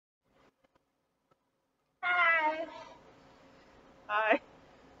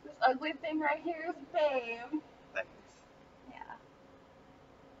ugly thing right here is babe. Thanks. Yeah.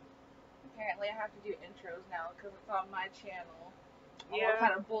 Apparently I have to do intros now because it's on my channel. Yeah. What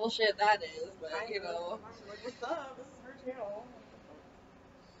kind of bullshit that is, but you know. Like, what's up? This is her channel.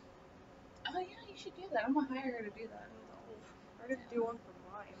 Oh yeah, you should do that. I'm gonna hire her to do that. No. I gotta do one for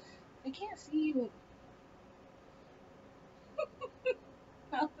mine. They can't see you.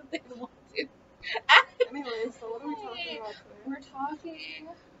 Not that they want to. Anyway, so what are we talking about today? We're talking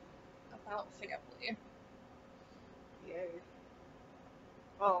about family. Yay.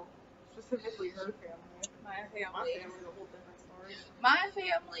 Well, specifically her family. My My family. family's a whole different story. My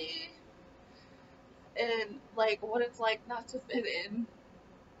family and like what it's like not to fit in.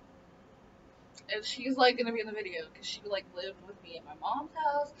 And she's like gonna be in the video because she like lived with me at my mom's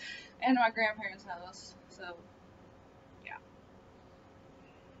house and my grandparents' house. So yeah.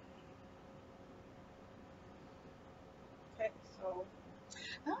 Okay, so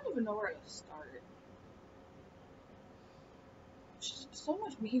I don't even know where to start. Just so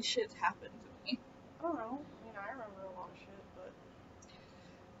much mean shit's happened to me. I don't know. I mean, I remember a lot of shit, but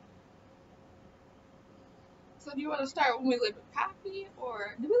So do you want to start when we lived with Pappy,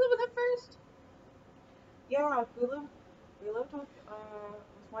 or did we live with him first? yeah, we lived with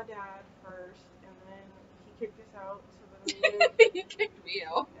my dad first, and then he kicked us out. So then we moved. He kicked me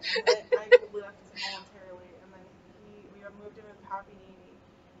out. And then I left voluntarily, and then we moved in with Pappy and Amy,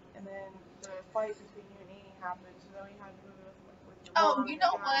 and then the fight between you and Amy happened. So then we had to move in with your mom. Oh, you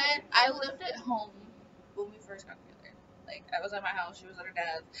know what? I lived at home when we first got together. Like I was at my house, she was at her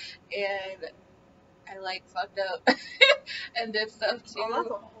dad's, and I like fucked up and did stuff to. Oh,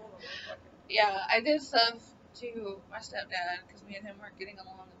 that's a whole other fucking. Yeah, I did stuff to my stepdad because me and him weren't getting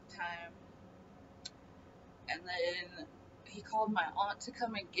along at the time. And then he called my aunt to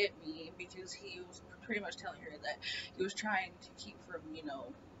come and get me because he was pretty much telling her that he was trying to keep from, you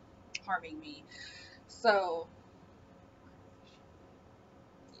know, harming me. So,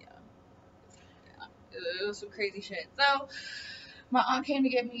 yeah, it was some crazy shit. So, my aunt came to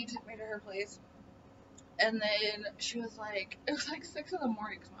get me, took me to her place. And then she was like, it was like 6 in the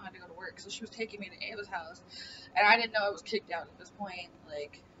morning because my aunt had to go to work. So she was taking me to Ava's house. And I didn't know I was kicked out at this point.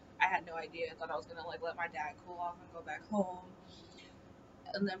 Like, I had no idea. I thought I was going to, like, let my dad cool off and go back home.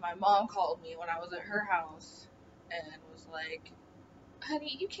 And then my mom called me when I was at her house and was like,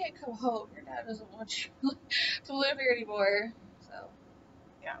 honey, you can't come home. Your dad doesn't want you to live here anymore. So.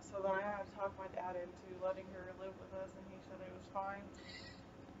 Yeah, so then I had to talk my dad into letting her live with us, and he said it was fine.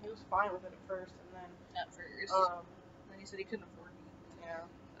 He was fine with it at first, and then At first. Then he said he couldn't afford me. Yeah.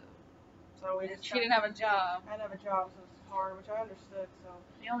 So we just. She didn't have a job. I didn't have a job, so it was hard, which I understood. So.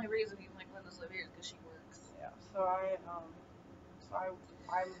 The only reason he's like letting us live here is because she works. Yeah. So I yeah.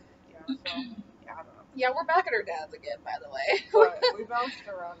 So yeah, I don't know. Yeah, we're back at her dad's again, by the way. But we bounced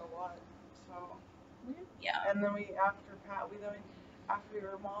around a lot. So. Yeah. And then after we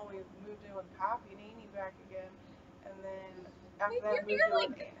were mom, we moved in with Pappy and Amy back again, and then after that we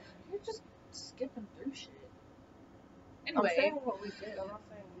moved in. You're just skipping through shit. Anyway. I'm saying what we did. I'm not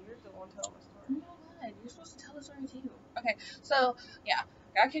saying you're the one telling the story. Oh my god, you're supposed to tell the story too. Okay, so yeah,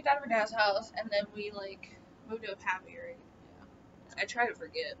 got kicked out of her dad's house, and then we like moved to a Pappy, right? Yeah. I try to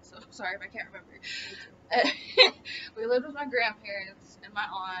forget, so sorry if I can't remember. We lived with my grandparents and my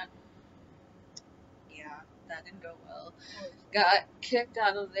aunt. Yeah, that didn't go well. Got kicked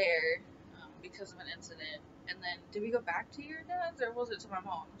out of there because of an incident. And then, did we go back to your dad's, or was it to my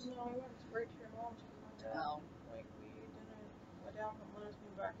mom's? No, we went straight to your mom's. Oh. Like, we didn't, my dad wouldn't let us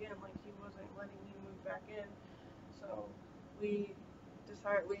move back in. Like, he wasn't letting you move back in. So, we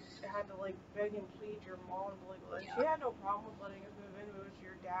decided we had to, like, beg and plead your mom to, like, she had no problem with letting us move in. It was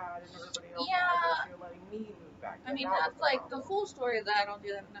your dad and everybody else. Yeah. You're letting me move back in. I mean, that's like the full story of that. I'll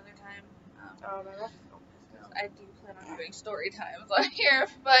do that another time. Oh, no, that's just I do plan on doing story times on here,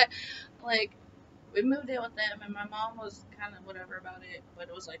 but like we moved in with them, and my mom was kind of whatever about it, but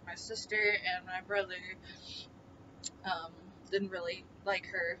it was like my sister and my brother didn't really like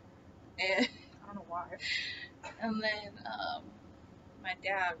her, and I don't know why. And then my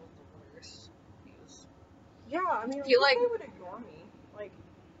dad was the worst. He was. Yeah, I mean, he like they would ignore me, like.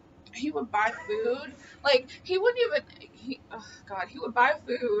 He would buy food. Like, he wouldn't even, oh god, he would buy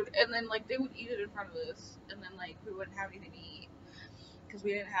food, and then, like, they would eat it in front of us, and then, like, we wouldn't have anything to eat, because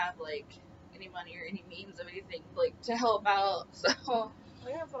we didn't have, like, any money or any means of anything, like, to help out, so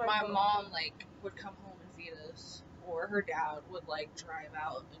my mom, like, would come home and feed us, or her dad would, like, drive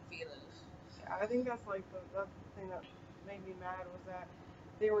out and feed us. Yeah, I think that's, like, the thing that made me mad was that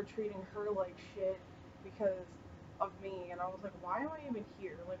they were treating her like shit, because of me, and I was like, why am I even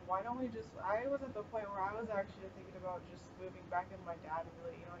here? Like, why don't we just? I was at the point where I was actually thinking about just moving back in with my dad and be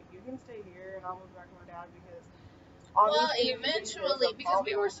like, you know, you can stay here, and I'll move back with my dad because Well, obviously communication is a eventually, because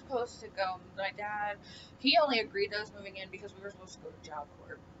we were problem. supposed to go, my dad, he only agreed to us moving in because we were supposed to go to Job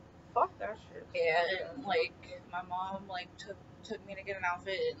Corps. Fuck that shit. And like my mom like took me to get an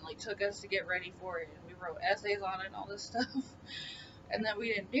outfit and like took us to get ready for it, and we wrote essays on it and all this stuff. And then we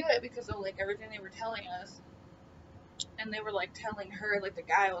didn't do it because of like everything they were telling us. And they were like telling her, like the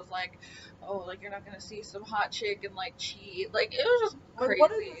guy was like, oh, like you're not gonna see some hot chick and like cheat. Like it was just Like, crazy.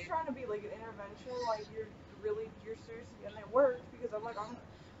 what is this trying to be? Like an intervention? Like you're seriously, and it worked because I'm like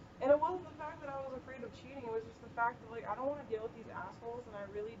and it wasn't the fact that I was afraid of cheating. It was just the fact that like I don't want to deal with these assholes, and I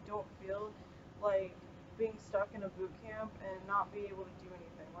really don't feel like being stuck in a boot camp and not be able to do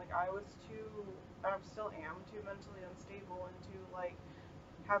anything. Like I was too, I still am too mentally unstable and too like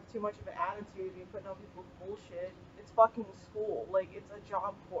have too much of an attitude, be putting up people's bullshit. It's fucking school. Like, it's a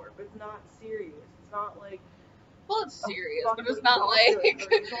job corp. It's not serious. It's not like Well, it's a serious, but it's fucking not doctorate like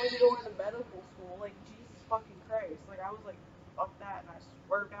or you don't even go into medical school. Like, Jesus fucking Christ. Like, I was like, fuck that, and I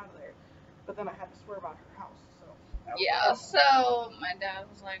swerved out of there. But then I had to swerve out of her house, so. yeah. So my dad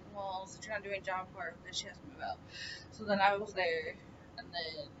was like, well, since you're not doing Job Corps, then she has to move out. So then I was there, and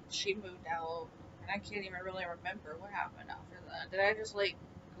then she moved out, and I can't even really remember what happened after that. Did I just like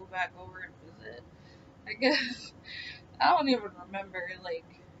go back over and visit? I guess I don't even remember like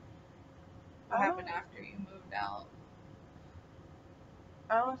what happened after you moved out.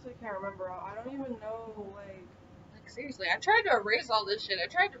 I honestly can't remember. I don't even know, like seriously, I tried to erase all this shit. I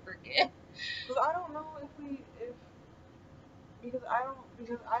tried to forget. Because I don't know if because I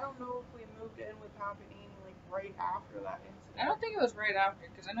don't know if we moved in with happening like right after that incident. I don't think it was right after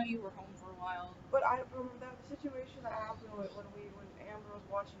because I know you were home for a while. But from that situation that happened when Amber was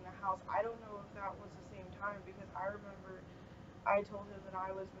watching the house, I don't know if that was the same time because I remember I told him that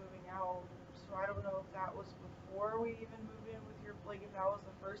I was moving out, so I don't know if that was before we even moved in with your like if that was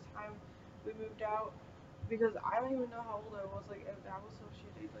the first time we moved out because I don't even know how old I was. Like if that was so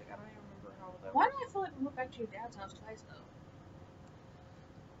shitty. Like I don't even remember how old I was. Why do I feel like we went back to your dad's house twice though?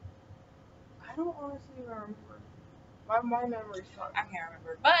 I don't honestly even remember. My memory sucks. I can't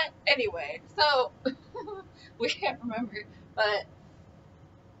remember. But anyway, so we can't remember. But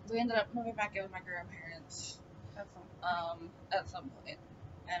we ended up moving back in with my grandparents at some point,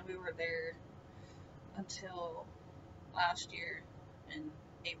 and we were there until last year in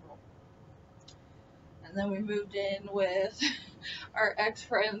April. And then we moved in with our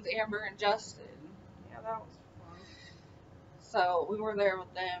ex-friends Amber and Justin. Yeah, that was fun. So we were there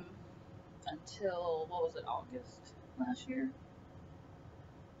with them until, what was it, August last year?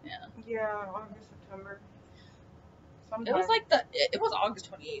 Yeah. Yeah, August, September. Sometime. It was like it was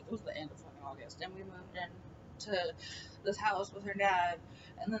August 28th. It was the end of fucking August. And we moved in to this house with her dad.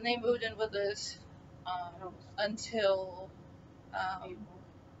 And then they moved in with us until April.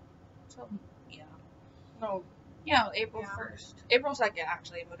 So, yeah. No. Yeah, April 1st. April 2nd,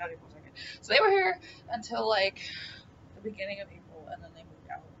 actually. Moved out April 2nd. So they were here until like the beginning of April, and then they moved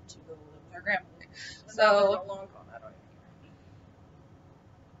out to go live with their grandmother. So. Long gone, I don't even care.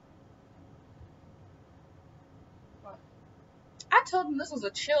 What? I told them this was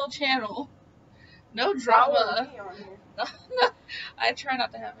a chill channel. No drama. I try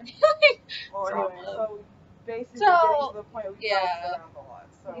not to have any drama. Anyway, so basically getting to the point we bounced around a lot.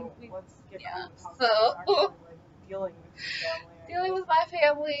 So let's get to the topic actually, like, dealing with your family. Dealing with my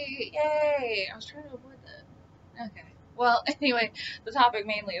family. Yay! I was trying to avoid that. Okay. Well, anyway, the topic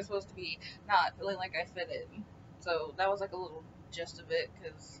mainly is supposed to be not feeling like I fit in. So that was like a little gist of it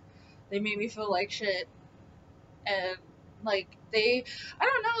because they made me feel like shit. And like I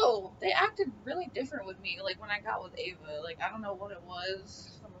don't know, they acted really different with me. Like when I got with Ava, like I don't know what it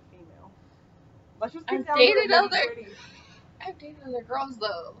was. I'm a female. Let's just I've dated other girls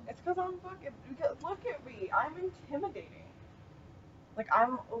though. It's because I'm fucking. Because look at me, I'm intimidating. Like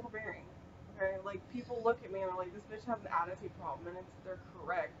I'm overbearing. Okay, like people look at me and they're like, this bitch has an attitude problem, and they're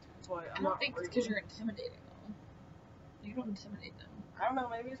correct. But I don't think it's because you're intimidating though. You don't intimidate them. I don't know.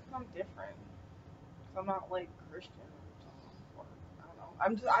 Maybe it's because I'm different. I'm not like Christian or I don't know.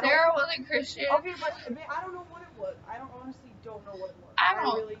 I'm just. Sarah wasn't Christian. Okay, but I mean, I don't know what it was. I honestly don't know what it was. I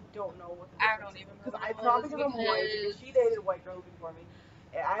really don't know what. I don't even know. Because it's not because I'm white. Because she dated white girls before me.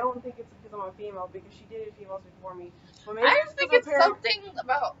 I don't think it's because I'm a female because she dated females before me. But maybe I just think it's something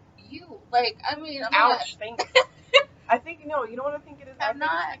about you. Like I mean, I'm ouch, thanks. I think no. You know what I think it is? I'm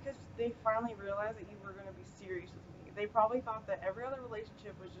not because they finally realized that you were going to be serious with me. They probably thought that every other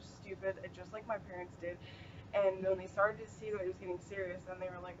relationship was just stupid, and just like my parents did. And when they started to see that it was getting serious, then they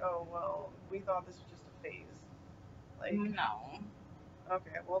were like, oh, well, we thought this was just a phase. Like, no.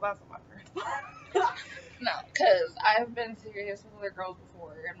 Okay, well, that's what my parents thought. No, because I've been serious with other girls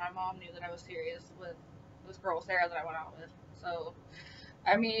before, and my mom knew that I was serious with this girl, Sarah, that I went out with. So,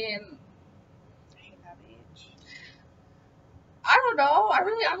 I mean, I hate that age. I don't know. I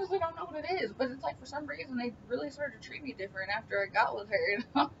really honestly don't know what it is, but it's like for some reason they really started to treat me different after I got with her, and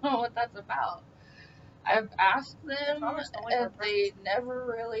I don't know what that's about. I've asked them, and they never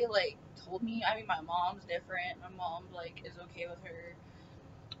really like told me. I mean, my mom's different. My mom like is okay with her.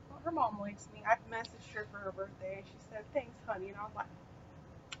 Well, her mom likes me. I've messaged her for her birthday, and she said, "Thanks, honey," and I was like,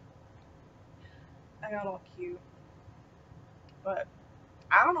 I got all cute. But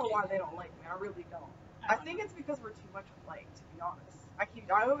I don't know why they don't like me. I really don't. I think it's because we're too much alike, to be honest.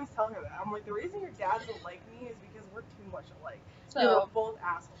 I always tell her that. I'm like, the reason your dad doesn't like me is because we're too much alike. So we're both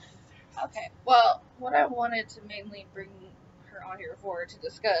assholes. Okay. Well, what I wanted to mainly bring her on here for to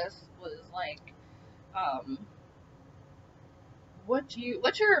discuss was like, what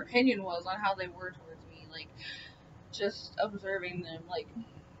your opinion was on how they were towards me, like just observing them, like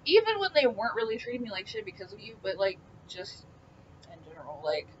even when they weren't really treating me like shit because of you, but like just in general,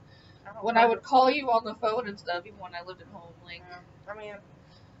 like when I would call you on the phone and stuff, even when I lived at home, like. Yeah. I mean,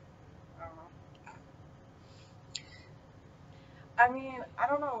 I don't know. I mean, I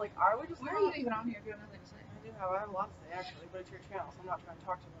don't know. Like, I would just. Why are you even on here if you have nothing to say? I have a lot to say actually, but it's your channel, so I'm not trying to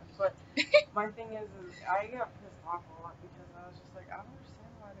talk too much. But my thing is I got pissed off a lot because I was just like, I don't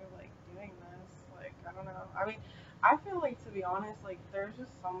understand why they're like doing this. Like, I don't know. I mean, I feel like, to be honest, like there's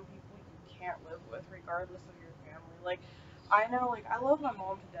just some people you can't live with regardless of your family. Like, I know, like I love my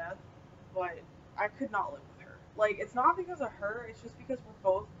mom to death, but I could not live with her. Like, it's not because of her. It's just because we're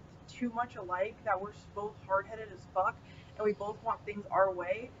both too much alike. That we're both hard headed as fuck, and we both want things our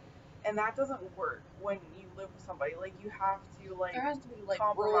way, and that doesn't work when you live with somebody. Like, you have to like there has to be like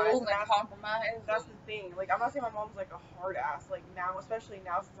compromise. rules and compromise. That's the thing. Like, I'm not saying my mom's like a hard ass. Like now, especially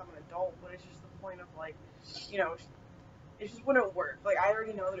now since I'm an adult, but it's just the point of like, you know, it just wouldn't work. Like, I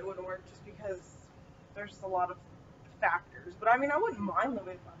already know that it wouldn't work just because there's just a lot of factors. But I mean, I wouldn't mind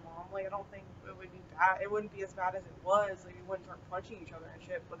living with my mom. Like, I don't think it would be bad. It wouldn't be as bad as it was. Like, we wouldn't start punching each other and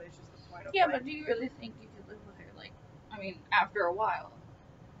shit. But it's just the point of but do you really think you could live with her? Like, I mean, after a while.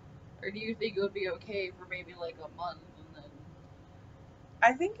 Or do you think it would be okay for maybe like a month and then?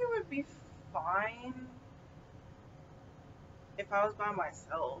 I think it would be fine if I was by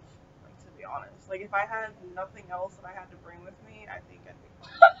myself. Like, to be honest, like if I had nothing else that I had to bring with me, I think I'd be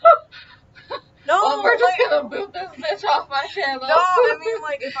fine. No, well, we're just gonna boot this bitch off my channel. No, I mean,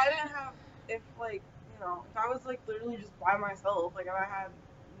 like if I didn't have, if like you know, if I was like literally just by myself, like if I had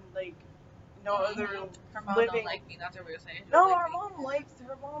like no other her mom living. Don't like me. That's what we were saying. No, like our mom likes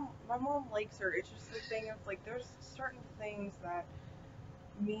her. My mom likes her. It's just the thing of like there's certain things that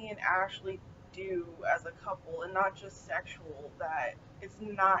me and Ashley do as a couple, and not just sexual, that it's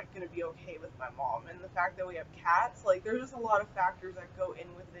not gonna be okay with my mom. And the fact that we have cats, like there's just a lot of factors that go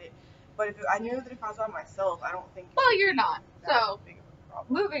in with it. But if I knew that if I was by myself, I don't think. Well, you're not. So big of a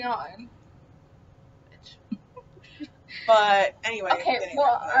problem. Moving on. But anyway. Okay.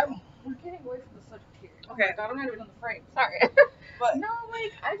 Well, we're getting away from the subject here. Okay. God, I'm not even in the frame. Sorry. But no,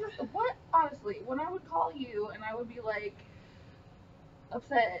 like honestly, when I would call you and I would be like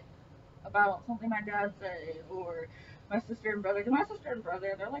upset about something my dad said or my sister and brother, because my sister and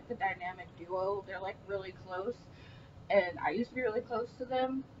brother, they're like the dynamic duo. They're like really close, and I used to be really close to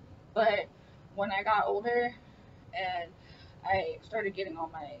them, but when I got older and I started getting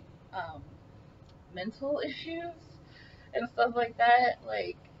all my mental issues and stuff like that,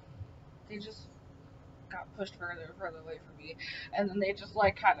 like they just got pushed further and further away from me, and then they just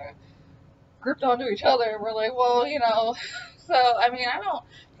like kind of gripped onto each other and we're like, well, you know. So I mean, I don't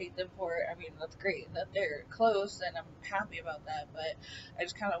hate them for it. I mean, that's great that they're close and I'm happy about that, but I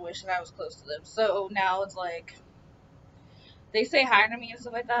just kind of wish that I was close to them. So now it's like they say hi to me and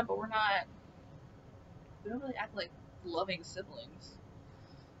stuff like that, but we don't really act like loving siblings.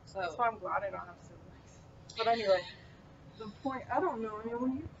 So that's why I'm glad I don't have siblings. But anyway, the point, I don't know. I mean,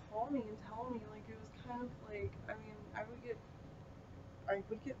 when you call me and tell me, like, it was kind of like, I mean, I would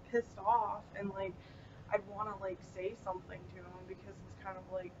get pissed off, and like I'd want to like say something to him because it's kind of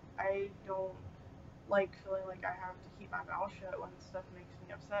like I don't like feeling like I have to keep my mouth shut when stuff makes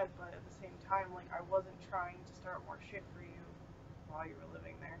me upset, but at the same time, like I wasn't trying to start more shit for you while you were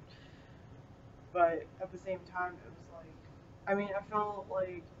living there. But at the same time, it was like, I mean, I felt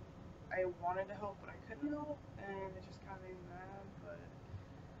like I wanted to help, but I couldn't help, and it just kind of made me mad. But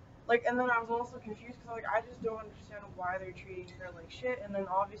like, and then I was also confused because like I just don't understand why they're treating her like shit. And then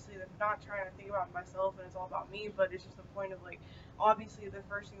obviously they're not trying to think about myself and it's all about me. But it's just the point of like, obviously the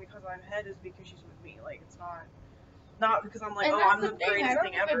first thing that comes out of my head is because she's with me. Like, it's not, Not because I'm like, And oh, that's I'm the the thing. greatest I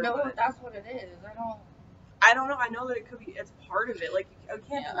thing don't even ever. know But if that's what it is. I don't know. I know that it could be. It's part of it. Like I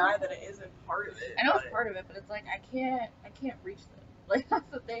can't Yeah. deny that it isn't part of it. I know but it's part of it, but it's like I can't reach them. Like that's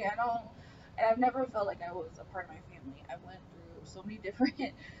the thing. I don't, and I've never felt like I was a part of my family. I went through so many different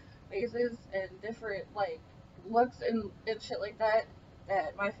phases and different like looks and shit like that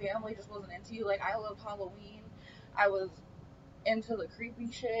that my family just wasn't into. Like I loved Halloween. I was into the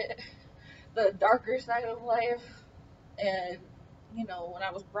creepy shit, the darker side of life, and you know, when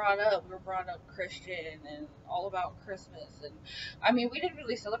I was brought up, we were brought up Christian and all about Christmas. And I mean, we didn't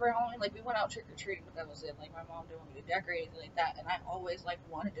really celebrate Halloween. Like, we went out trick or treating, but that was it. Like, my mom didn't want me to decorate anything like that. And I always, like,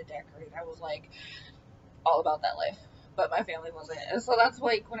 wanted to decorate. I was, like, all about that life. But my family wasn't. And so that's,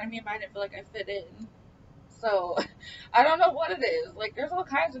 like, what I mean by I didn't feel like I fit in. So, I don't know what it is. Like, there's all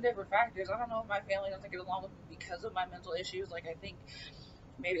kinds of different factors. I don't know if my family doesn't get along with me because of my mental issues. Like, I think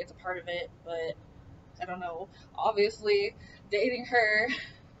maybe it's a part of it, but I don't know. Obviously, dating her,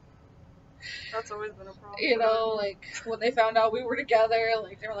 that's always been a problem. you know, like when they found out we were together,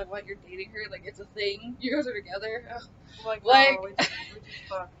 like they were like, "What? You're dating her? Like it's a thing? You guys are together?" Ugh. Like, Like, no, we just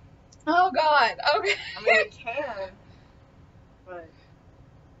fuck. oh God, okay. I mean, we can, but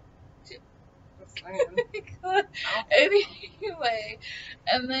just saying. Anyway,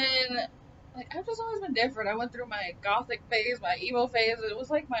 and then like I've just always been different. I went through my gothic phase, my emo phase. It was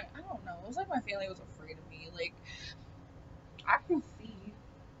like I don't know. It was like my family was afraid of me. Like I can see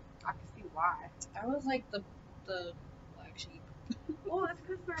why. I was like the black sheep. Well, it's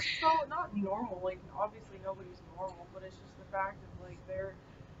because they're so not normal. Like obviously nobody's normal, but it's just the fact of like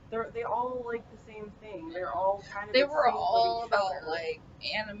they all like the same thing. They're all kind of They the were same all with each about other. like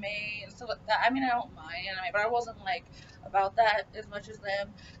anime and stuff like that. I mean, I don't mind anime, but I wasn't like about that as much as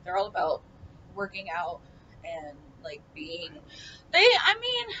them. They're all about working out and like being. I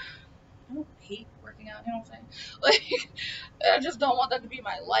mean, I don't hate working out. You know what I'm saying? Like, I just don't want that to be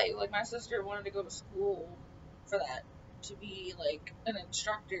my life. Like, my sister wanted to go to school for that. To be like an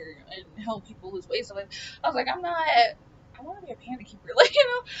instructor and help people lose weight. So like, I was like, I'm not. I want to be a panda keeper. Like, you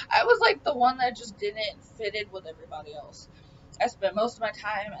know, I was like the one that just didn't fit in with everybody else. I spent most of my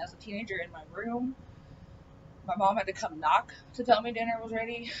time as a teenager in my room. My mom had to come knock to tell me dinner was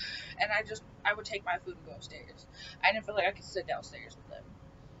ready, and I would take my food and go upstairs. I didn't feel like I could sit downstairs with them,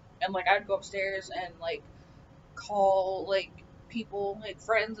 and like I'd go upstairs and like call like people, like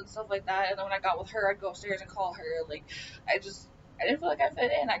friends and stuff like that. And then when I got with her, I'd go upstairs and call her. Like I didn't feel like I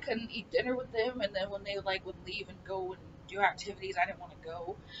fit in. I couldn't eat dinner with them. And then when they like would leave and go and do activities, I didn't want to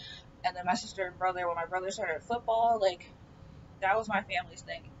go. And then my sister and brother, when my brother started football, like that was my family's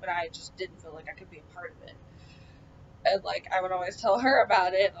thing. But I just didn't feel like I could be a part of it. And like I would always tell her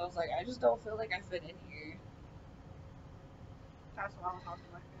about it. And I was like, I just don't feel like I fit in here. That's what I was talking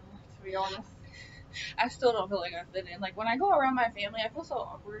to my family, to be honest. I still don't feel like I fit in. Like when I go around my family, I feel so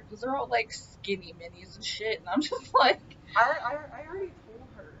awkward because they're all like skinny minis and shit, and I'm just like. I already told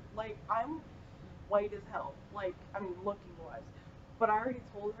her, like I'm white as hell, like I mean looking wise, but I already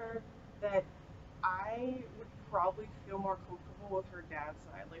told her that I would probably feel more comfortable with her dad's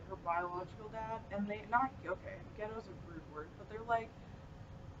side, like her biological dad, and they not okay. Ghetto's a rude word, but they're like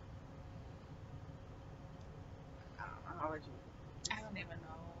I don't know how would you. I don't even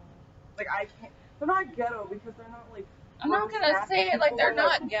know. Like I can't. They're not ghetto because they're not like. I'm not gonna say it like they're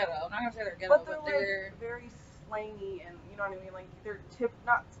not ghetto. I'm not gonna say they're ghetto, but they're like very slangy and you know what I mean. Like they're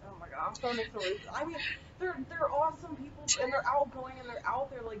not. Oh my god, I'm so mixed with. I mean, they're awesome people and they're outgoing and they're out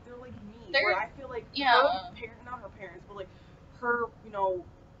there like they're like me. Where I feel like not her parents, but like her, you know,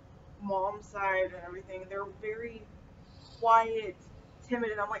 mom's side and everything. They're very quiet, timid,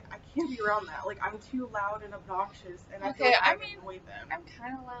 and I'm like I can't be around that. Like I'm too loud and obnoxious, and I feel like I annoy them. I'm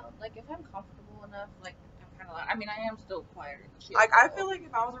kind of loud. Like if I'm comfortable enough, like. I mean, I am still quieter than she is. Like, I feel like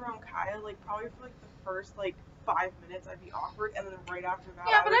if I was around Kaya, like, probably for, like, the first, like, 5 minutes, I'd be awkward, and then right after that,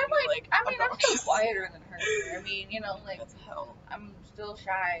 yeah, but I'm like, I mean, I'm still quieter than her. I mean, you know, like, I'm still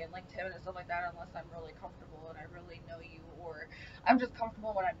shy and, like, timid and stuff like that unless I'm really comfortable and I really know you, or I'm just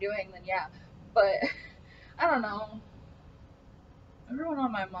comfortable what I'm doing, then yeah. But, I don't know. Everyone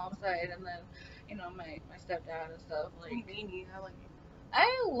on my mom's side, and then, you know, my stepdad and stuff, like,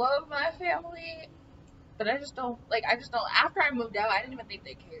 I love my family. But I just don't, after I moved out, I didn't even think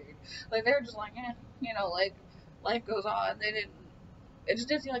they cared. Like, they were just like, you know, like, life goes on. It just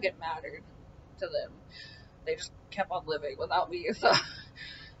didn't seem like it mattered to them. They just kept on living without me, so.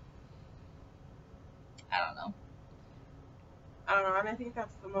 I don't know. And I think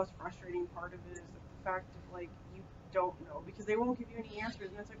that's the most frustrating part of it is the fact of, like, you don't know. Because they won't give you any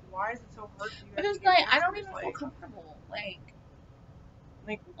answers, and it's like, why is it so hard for you guys to get answers? I don't even feel comfortable. Like,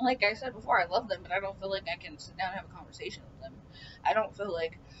 Like I said before, I love them, but I don't feel like I can sit down and have a conversation with them. I don't feel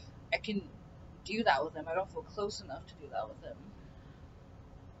like I can do that with them. I don't feel close enough to do that with them.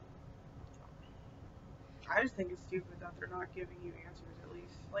 I just think it's stupid that they're not giving you answers at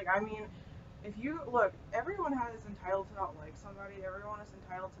least. Like, I mean, if you look, everyone is entitled to not like somebody. Everyone is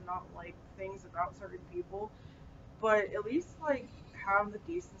entitled to not like things about certain people. But at least like have the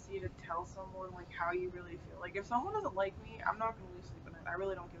decency to tell someone like how you really feel. Like if someone doesn't like me, I'm not gonna lose sleep at night. I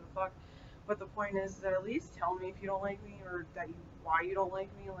really don't give a fuck. But the point is that at least tell me if you don't like me or that you why you don't like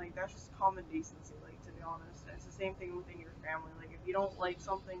me. Like that's just common decency. Like to be honest, and it's the same thing within your family. Like if you don't like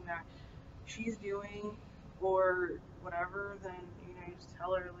something that she's doing or whatever, then you just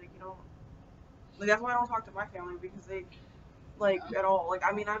tell her like you don't. Like that's why I don't talk to my family because they like at all. Like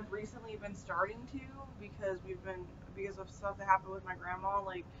I mean, I've recently been starting to because of stuff that happened with my grandma.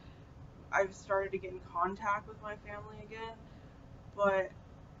 Like I've started to get in contact with my family again, but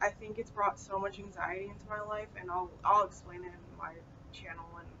I think it's brought so much anxiety into my life, and I'll explain it in my channel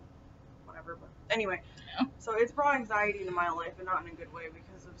and whatever. But anyway, so it's brought anxiety into my life, and not in a good way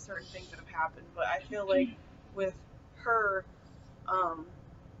because of certain things that have happened. But I feel like with her,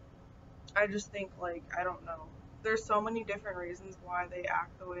 I just think like I don't know. There's so many different reasons why they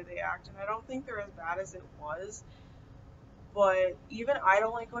act the way they act, and I don't think they're as bad as it was. But even I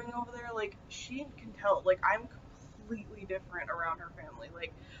don't like going over there. Like she can tell, like I'm completely different around her family.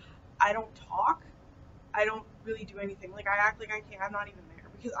 Like I don't talk. I don't really do anything. Like I act like I can't. I'm not even there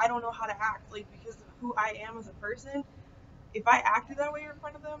because I don't know how to act. Like because of who I am as a person. If I acted that way in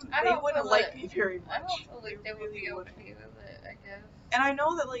front of them, they wouldn't like me very much. I don't feel like they would be okay with it, I guess. And I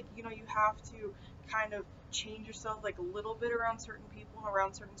know that like you have to kind of change yourself like a little bit around certain people,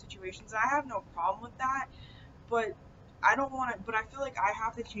 around certain situations. I have no problem with that, but I don't want to. But I feel like I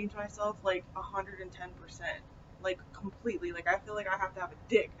have to change myself like 110%, like completely. Like I feel like I have to have a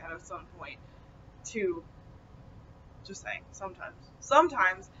dick at some point to. Just saying.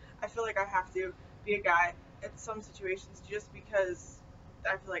 Sometimes I feel like I have to be a guy at some situations just because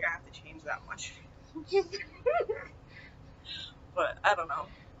I feel like I have to change that much. But I don't know.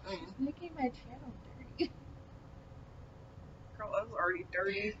 I mean, making my channel dirty. Girl, that was already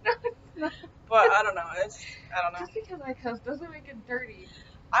dirty. But I don't know. I don't know. Just because I cuss doesn't make it dirty.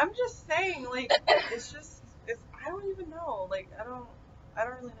 I'm just saying, like, it's I don't even know. Like, I don't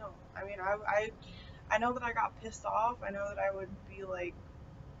really know. I mean, I know that I got pissed off. I know that I would be like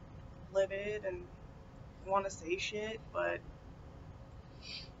livid and want to say shit, but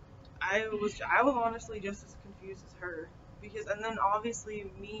I was honestly just as confused as her because, and then obviously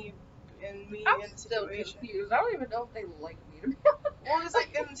me in the situation. Confused. I don't even know if they like me. To be honest. Well, it's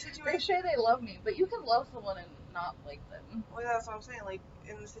like in the situation. They say they love me, but you can love someone and not like them. Well, that's what I'm saying. Like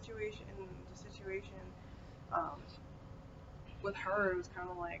in the situation, um, with her, it was kind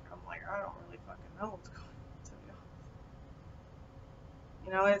of like I'm like I don't really fucking know what's going on. To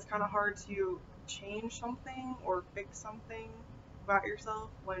be honest, it's kind of hard to change something or fix something about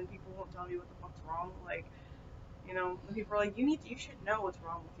yourself when people won't tell you what the fuck's wrong. Like, when people are like, you should know what's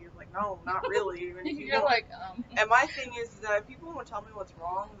wrong with you. I'm like, no, not really. Even if You're like, And my thing is that if people won't tell me what's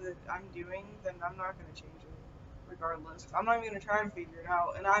wrong that I'm doing, then I'm not going to change it regardless. I'm not even going to try to figure it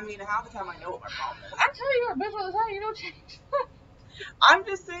out. And I mean, half the time I know what my problem is. I tell you a bitch all the time, you don't change. I'm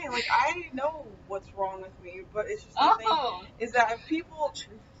just saying, like, I know what's wrong with me, but it's just the thing is that if people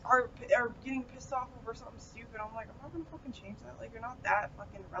are getting pissed off over something stupid, I'm like, I'm not gonna fucking change that. Like, you're not that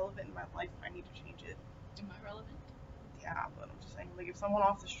fucking relevant in my life. I need to change it. Am I relevant? Yeah, but I'm just saying, like, if someone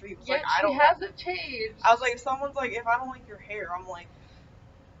off the street was like, I don't. hasn't changed. I was like, if someone's like, if I don't like your hair, I'm like,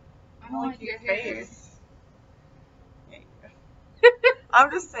 I don't like your face. Yeah,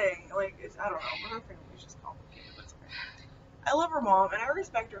 I'm just saying, like, I don't know, but her family's just complicated, but it's okay. I love her mom, and I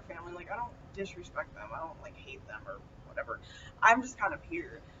respect her family. Like, I don't disrespect them. I don't, like, hate them or whatever. I'm just kind of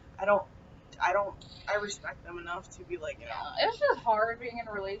here. I respect them enough to be like, It's just hard being in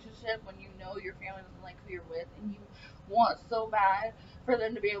a relationship when you know your family doesn't like who you're with, and you want so bad for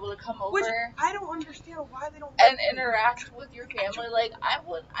them to be able to come over. Which I don't understand why they don't and interact with your family. Like,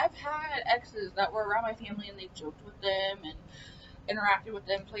 I've had exes that were around my family, and they joked with them, and interacted with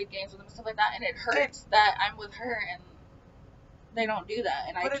them, played games with them, and stuff like that, and it hurts that I'm with her, and they don't do that,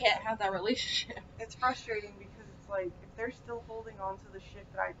 and I can't have that relationship. It's frustrating because it's like, if they're still holding on to the shit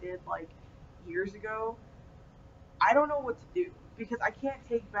that I did, like, years ago, I don't know what to do, because I can't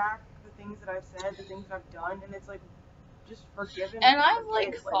take back the things that I've said, the things that I've done, and it's like, just forgive them. And I've,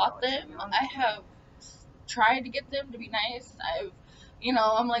 like, fought them. I have tried to get them to be nice.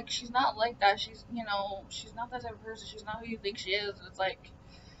 I'm like, she's not like that. She's not that type of person. She's not who you think she is. And it's like,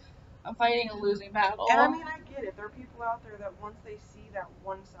 I'm fighting a losing battle. And I mean, I get it. There are people out there that once they see that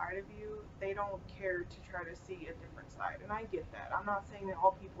one side of you, they don't care to try to see a different side. And I get that. I'm not saying that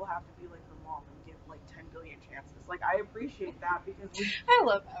all people have to be like her mom and give like 10 billion chances. Like, I appreciate that because I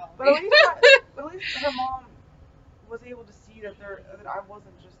love that. But at least her mom was able to see that that I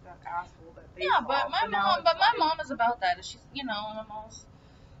wasn't just that asshole that they Yeah, saw. but my mom is about that. She's, my mom's,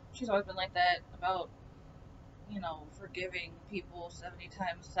 she's always been like that about, forgiving people 70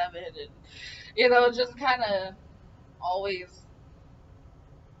 times 7 and, just kind of always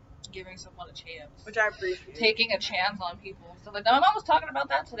giving someone a chance. Which I appreciate. Taking a chance on people and stuff like that. My mom was talking about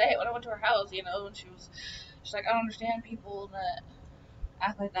that today when I went to her house, and she's like, I don't understand people that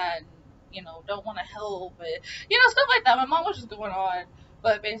act like that and, don't want to help, but, stuff like that. My mom was just going on,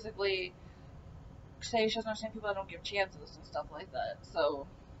 but basically saying she doesn't understand people that don't give chances and stuff like that, so.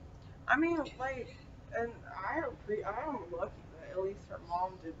 I mean, like, and I'm lucky that at least her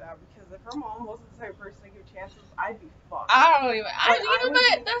mom did that, because if her mom wasn't the type of person to give chances, I'd be fucked.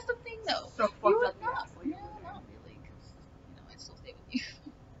 But that's the thing though. So fucked up. Not really, because, I'd still stay with you.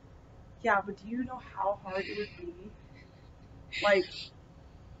 Yeah, but do you know how hard it would be? Like,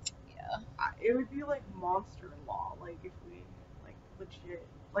 yeah. It would be like monster-in-law, like, if we, like, legit,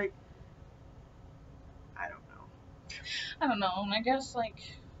 like, I don't know. I guess, like,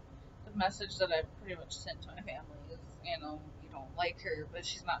 the message that I pretty much sent to my family is, you don't like her, but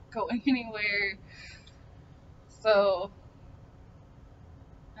she's not going anywhere. So,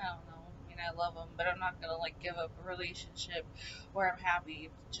 I don't know. I mean, I love them, but I'm not gonna, like, give up a relationship where I'm happy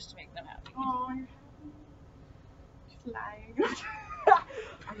just to make them happy. Oh, you're happy? She's lying.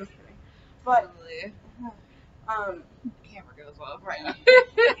 I'm just kidding. But, totally. The camera goes off. Right. I'm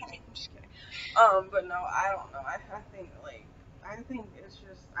just kidding. But no, I don't know. I think it's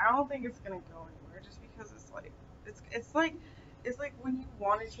just, I don't think it's gonna go anywhere, just because it's like when you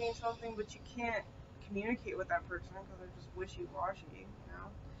want to change something but you can't communicate with that person because they're just wishy-washy,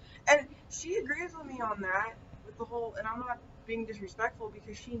 And she agrees with me on that, with the whole, and I'm not being disrespectful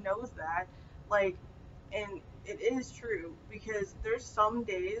because she knows that, like, and it is true, because there's some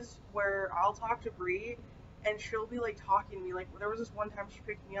days where I'll talk to Bree and she'll be like talking to me. Like, there was this one time she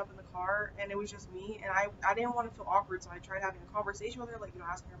picked me up in the car and it was just me, and I didn't want to feel awkward, so I tried having a conversation with her, like,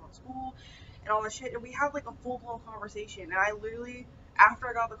 asking her about school and all that shit, and we had like a full-blown conversation, and I literally, after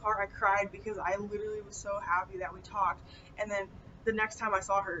I got in the car, I cried because I literally was so happy that we talked. And then the next time I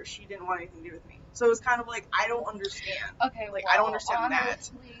saw her, she didn't want anything to do with me. So it was kind of like, I don't understand. Okay, like, well, I don't understand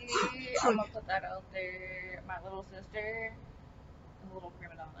honestly, that. I'm gonna put that out there. My little sister, a little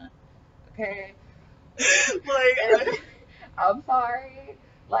prima donna. Okay. Like, I'm sorry.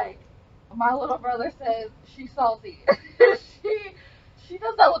 Like, my little brother says she's salty. she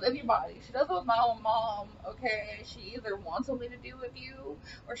does that with anybody. She does it with my own mom. Okay, she either wants something to do with you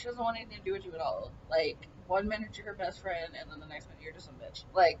or she doesn't want anything to do with you at all. Like, one minute you're her best friend and then the next minute you're just some bitch.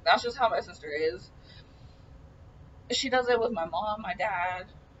 Like, that's just how my sister is. She does it with my mom, my dad,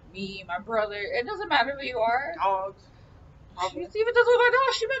 me, my brother. It doesn't matter who you are. Dogs. She even does it with my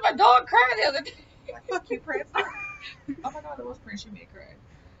dog. She made my dog cry the other day. Fuck you, Prince. Oh my god, it was Prince. She made cry.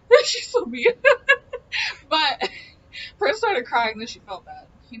 She's so mean. But Prince started crying, then she felt bad.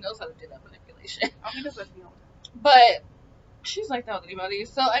 He knows how to do that manipulation. He does that to me all the time. But she's like that with anybody.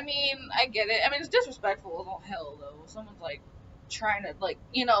 So, I mean, I get it. I mean, it's disrespectful as all hell, though. Someone's like trying to, like,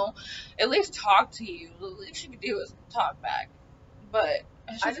 at least talk to you. The least you can do is talk back. But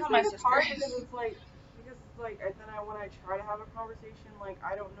it's just how my sister hard is. because it's like, and then when I try to have a conversation, like,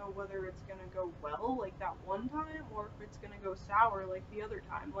 I don't know whether it's gonna go well, like that one time, or if it's gonna go sour, like the other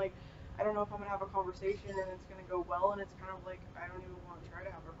time. Like, I don't know if I'm gonna have a conversation and it's gonna go well, and it's kind of like, I don't even want to try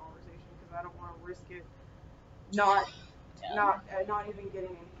to have a conversation because I don't want to risk it not even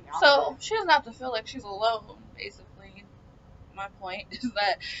getting anything out. So she doesn't have to feel like she's alone, basically. My point is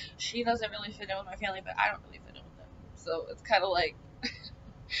that she doesn't really fit in with my family, but I don't really fit in with them. So it's kind of like,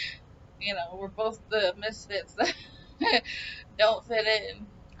 we're both the misfits that don't fit in.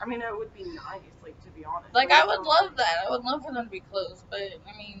 I mean, it would be nice, like, to be honest. Like, I would love that. I would love for them to be close, but,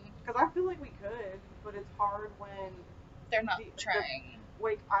 I mean... Because I feel like we could, but it's hard when... They're not trying.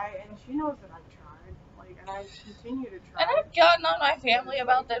 And she knows that I've tried, like, and I continue to try. And I've gotten on my family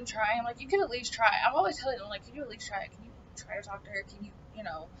about them trying. Like, you could at least try. I'm always telling them, like, can you at least try it? Can you try to talk to her? Can you,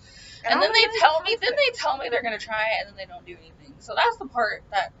 And then they tell me they're going to try it, and then they don't do anything. So that's the part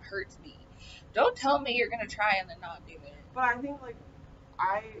that hurts me. Don't tell me you're going to try and then not do it. But I think, like,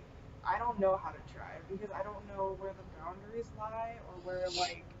 I don't know how to try, because I don't know where the boundaries lie, or where,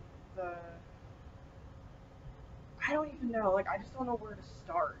 like, I don't even know. Like, I just don't know where to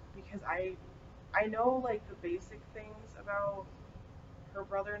start, because I know, like, the basic things about her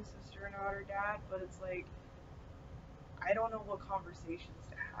brother and sister know about her dad, but it's like I don't know what conversations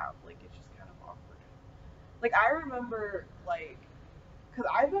to have. Like it's just kind of awkward. Like I remember like because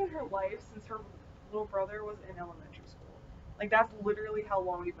I've been in her life since her little brother was in elementary school. Like that's literally how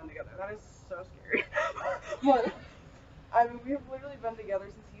long we've been together. That is so scary. But I mean, we have literally been together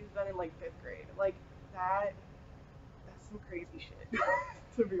since he's been in like 5th grade. Like that's some crazy shit,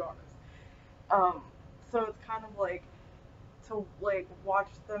 to be honest. So it's kind of like to like watch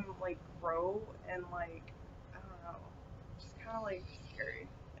them like grow and like I don't know, just kind of like scary,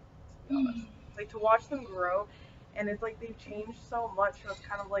 to be honest. Like to watch them grow, and it's like they've changed so much. So it's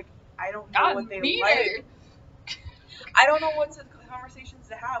kind of like I don't know what they like. I don't know what conversations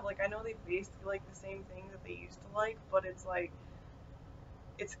to have. Like I know they basically like the same things that they used to like, but it's like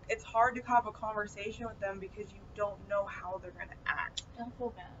it's hard to have a conversation with them because you don't know how they're gonna act. Don't feel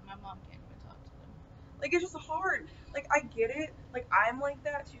bad. My mom can't even talk to them. Like it's just hard. Like I get it. Like I'm like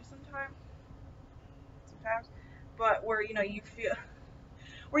that too sometimes. But where you feel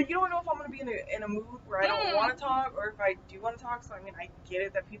where you don't know if I'm gonna be in a mood where I don't want to talk or if I do want to talk. So I mean I get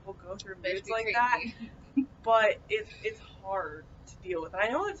it that people go through moods like that, but it's hard to deal with. And I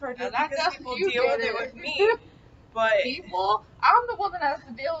know it's hard to deal with because people deal with it with me. But people, I'm the one that has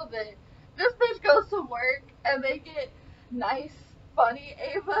to deal with it. This bitch goes to work and they get nice, funny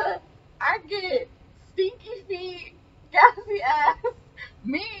Ava. I get stinky feet, gassy ass,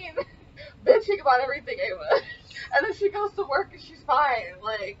 mean, bitching about everything Ava. And then she goes to work and she's fine.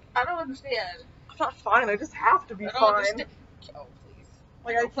 Like, I don't understand. I'm not fine. I just have to be fine. Oh, please.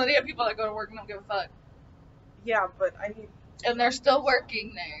 Like, I know plenty of people that go to work and don't give a fuck. Yeah, but I need. And they're still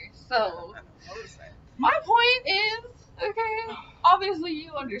working there, so. My point is, okay, obviously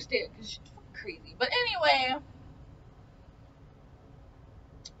you understand because she's crazy. But anyway,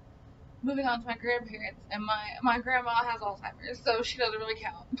 moving on to my grandparents, and my grandma has Alzheimer's, so she doesn't really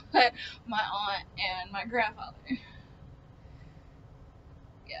count. But my aunt and my grandfather.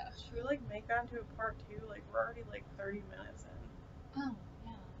 Yeah. Should we like make that into a part 2? Like we're already like 30 minutes in. Oh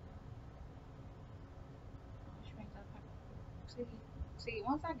yeah. We should make that part. See,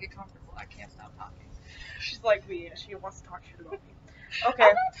 once I get comfortable, I can't stop talking. She's like me. She wants to talk shit about me. Okay.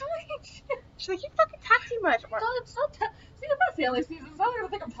 I'm not talking shit. She's like, you fucking talk too much. See, if my family sees this, they're gonna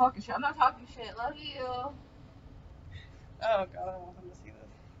think I'm talking shit. I'm not talking shit. Love you. Oh god, I don't want them to see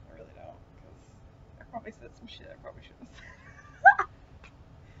this. I really don't, because I probably said some shit I probably shouldn't have said.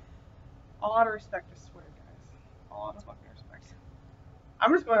 All out of respect, I swear, guys. All out of fucking respect.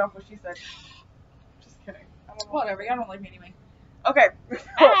 I'm just going off what she said. Just kidding. I don't know. Whatever. Y'all don't like me anyway. Okay.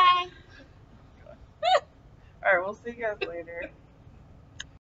 Bye. Alright, we'll see you guys later.